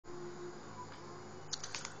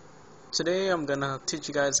Today I'm gonna teach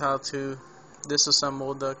you guys how to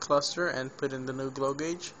disassemble the cluster and put in the new glow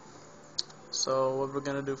gauge. So what we're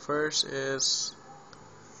gonna do first is,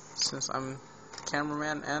 since I'm the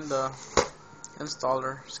cameraman and the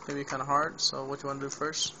installer, it's gonna be kinda hard. So what you wanna do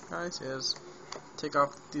first, guys, is take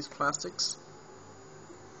off these plastics.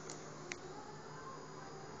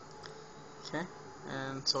 Okay,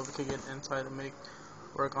 and so we can get inside and make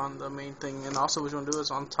work on the main thing. And also what you wanna do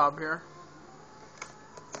is on top here,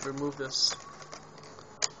 remove this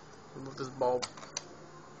bulb,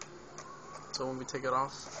 so when we take it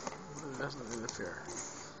off it doesn't interfere.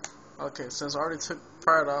 Okay, since I already took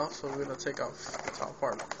part off, so we're gonna take off the top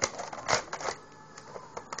part.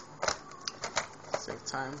 Save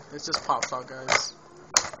time. It just pops out, guys.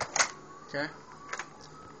 Okay,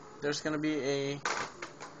 there's gonna be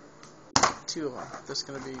two of them. There's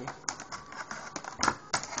gonna be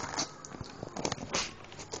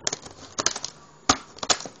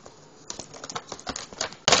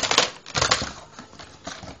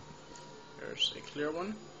there's a clear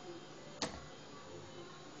one,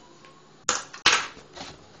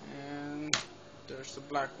 and there's the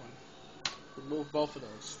black one. Remove both of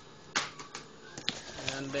those,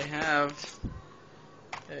 and they have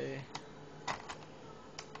a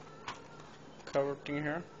cover thing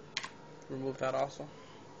here. Remove that also.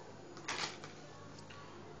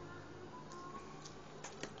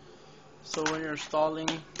 So when you're installing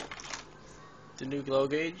the new glow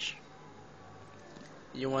gauge,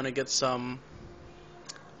 you want to get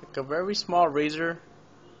like a very small razor,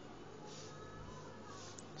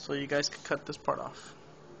 so you guys can cut this part off.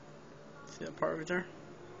 See that part right there?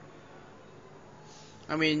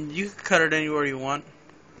 I mean, you can cut it anywhere you want.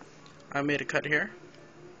 I made a cut here.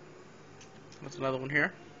 There's another one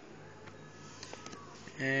here,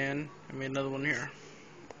 and I made another one here.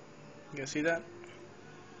 You guys see that?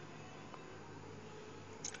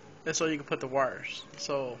 That's so you can put the wires.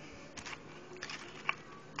 So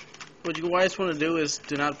what you guys want to do is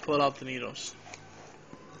do not pull out the needles.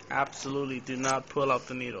 Absolutely do not pull out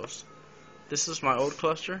the needles. This is my old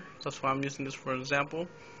cluster, that's why I'm using this for example.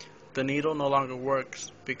 The needle no longer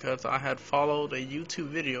works because I had followed a YouTube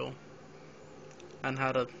video on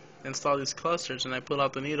how to install these clusters, and I pull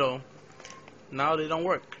out the needle. Now they don't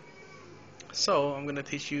work. So I'm going to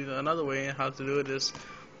teach you another way how to do it is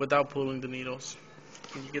without pulling the needles.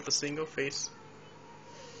 When you get the single face,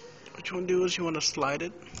 what you want to do is you want to slide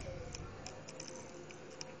it.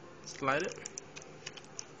 Slide it.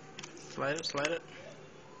 Slide it, slide it.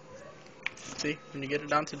 See, when you get it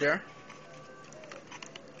down to there,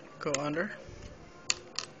 go under.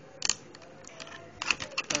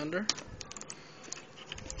 Under.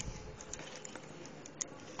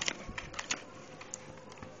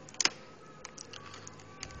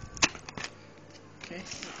 Okay,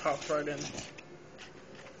 it pops right in.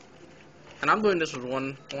 And I'm doing this with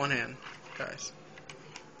one hand, guys.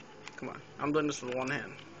 Come on, I'm doing this with one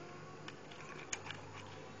hand.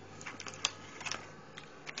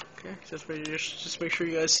 Okay, just make sure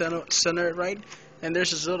you guys center it right. And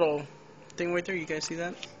there's this little thing right there. You guys see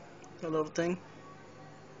that? That little thing.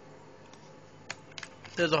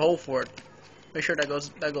 There's a hole for it. Make sure that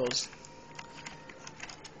goes.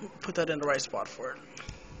 Put that in the right spot for it.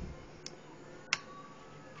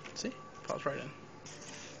 See? Pops right in.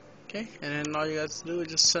 Okay, and then all you guys do is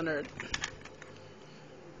just center it.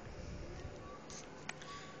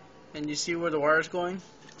 And you see where the wire is going?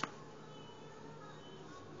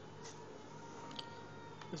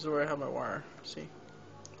 This is where I have my wire. See?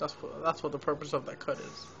 That's what the purpose of that cut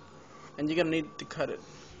is. And you're gonna need to cut it.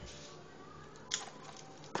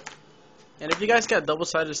 And if you guys got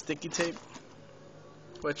double-sided sticky tape,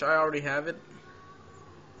 which I already have it,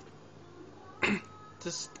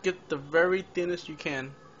 just get the very thinnest you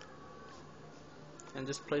can and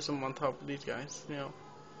just place them on top of these guys. You know,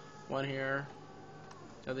 one here,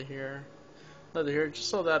 another here, another here, just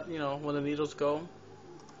so that, you know, when the needles go,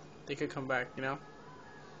 they could come back, you know.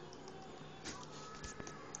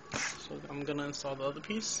 So I'm gonna install the other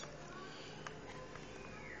piece.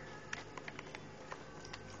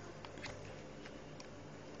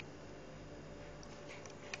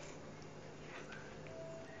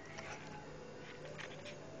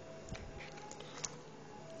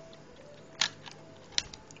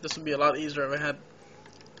 This would be a lot easier if I had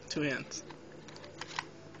two hands.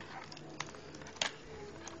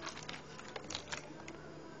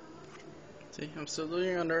 See, I'm still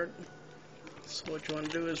doing under it. So what you want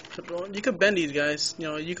to do is you can bend these guys. You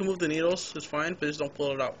know, you can move the needles, it's fine, but just don't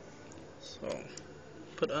pull it out. So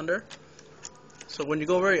put under. So when you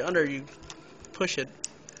go very under, you push it,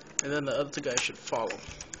 and then the other two guys should follow.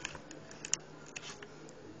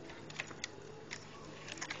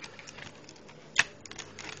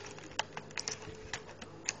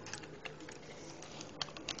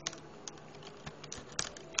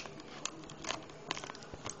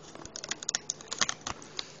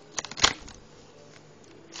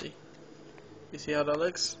 You see how that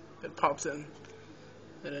looks? It pops in.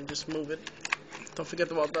 And then just move it. Don't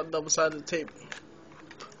forget about that double-sided tape.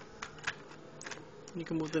 You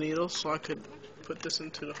can move the needle, so I could put this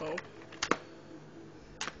into the hole.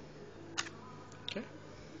 Okay.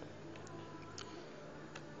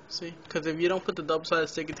 See? Because if you don't put the double-sided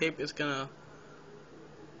sticky tape, it's gonna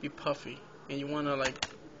be puffy. And you wanna like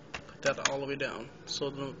put that all the way down, so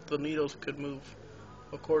the needles could move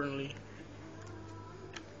accordingly.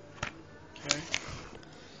 Okay.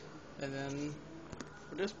 And then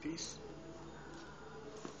for this piece,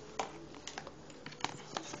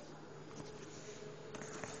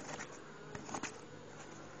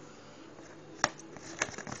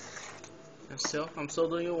 and still, I'm still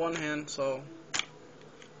doing it with one hand, so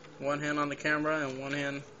one hand on the camera and one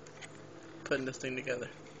hand putting this thing together.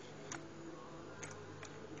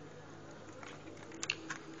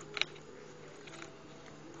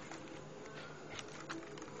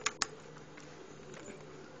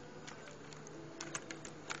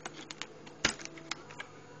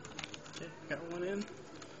 Okay, got one in.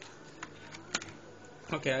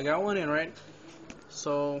 Okay, I got one in, right?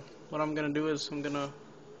 So what I'm gonna do is I'm gonna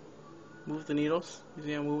move the needles. You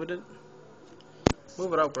see I'm moving it?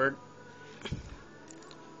 Move it upward.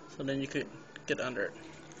 So then you could get under it.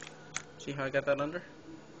 See how I got that under?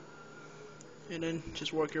 And then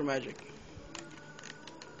just work your magic.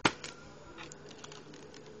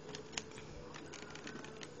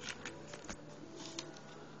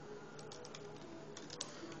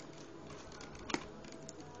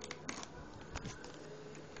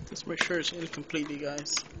 Just make sure it's in completely,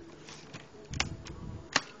 guys.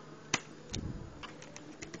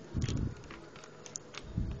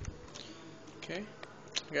 Okay,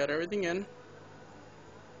 got everything in.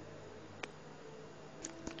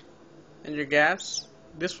 And your gas,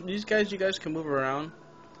 these guys, you guys can move around.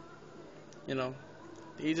 You know,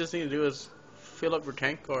 the easiest thing to do is fill up your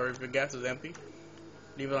tank, or if your gas is empty,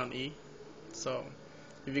 leave it on E. So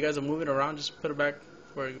if you guys are moving around, just put it back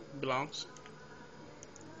where it belongs.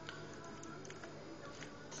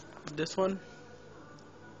 This one,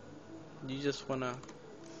 you just wanna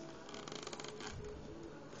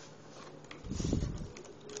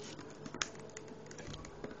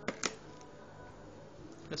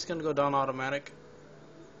it's gonna go down automatic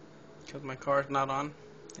because my car is not on,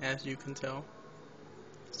 as you can tell.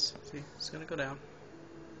 See, it's gonna go down.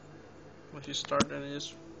 Once you start, then you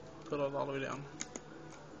just put it all the way down.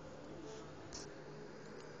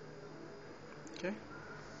 Okay.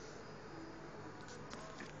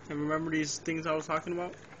 And remember these things I was talking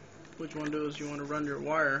about? What you want to do is you want to run your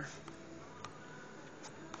wire.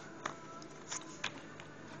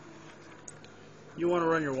 You want to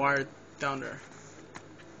run your wire down there.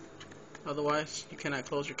 Otherwise, you cannot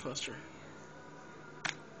close your cluster.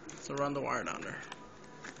 So run the wire down there.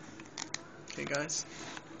 Okay, guys.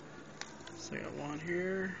 So I got one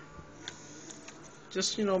here.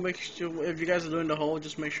 Just, you know, make sure, if you guys are doing the hole,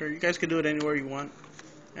 just make sure, you guys can do it anywhere you want.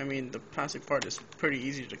 I mean, the plastic part is pretty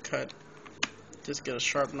easy to cut. Just get a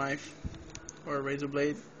sharp knife or a razor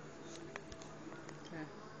blade. Okay.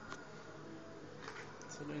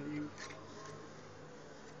 So then you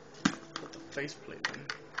put the faceplate in.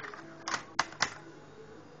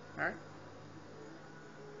 Alright.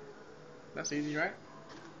 That's easy, right?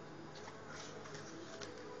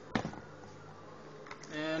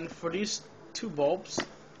 And for these two bulbs,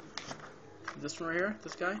 this one right here,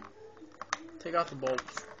 this guy, take out the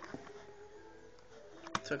bulbs.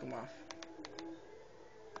 Took them off.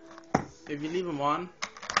 If you leave them on,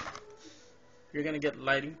 you're gonna get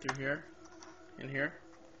lighting through here and here,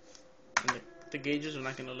 and the gauges are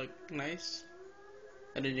not gonna look nice.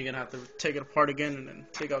 And then you're gonna have to take it apart again and then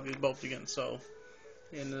take out these bulbs again. So,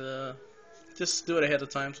 and just do it ahead of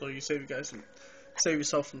time so you save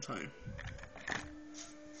yourself some time.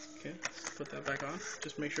 Okay, put that back on.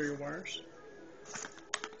 Just make sure your wires.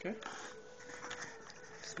 Okay.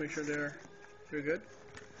 Just make sure they're good.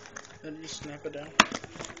 And you just snap it down.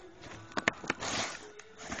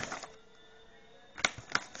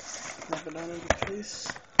 Snap it down into place.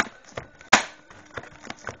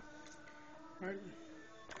 Alright.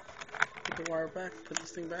 Put the wire back. Put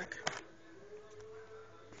this thing back.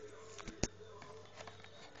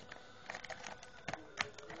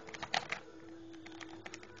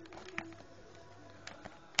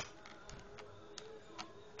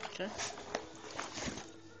 Okay.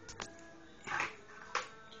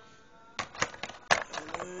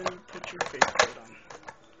 And then put your faceplate on.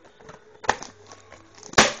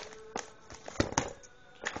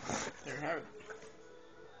 There you have it.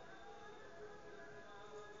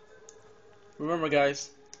 Remember,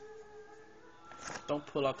 guys, don't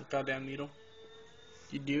pull out the goddamn needle.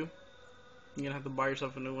 You do, You're gonna have to buy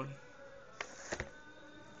yourself a new one.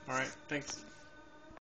 Alright, thanks.